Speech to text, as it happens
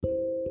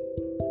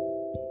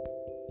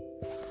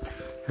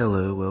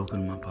Hello,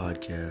 welcome to my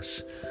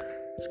podcast.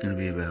 It's going to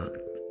be about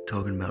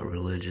talking about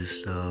religious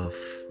stuff,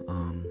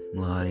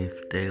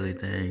 life, daily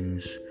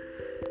things,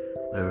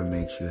 whatever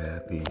makes you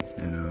happy.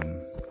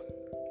 And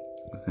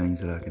the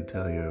things that I can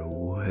tell you are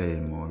way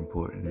more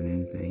important than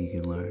anything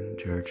you can learn in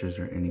churches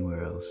or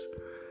anywhere else.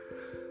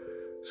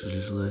 So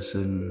just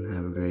listen,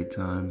 have a great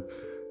time,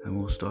 and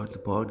we'll start the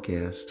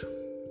podcast.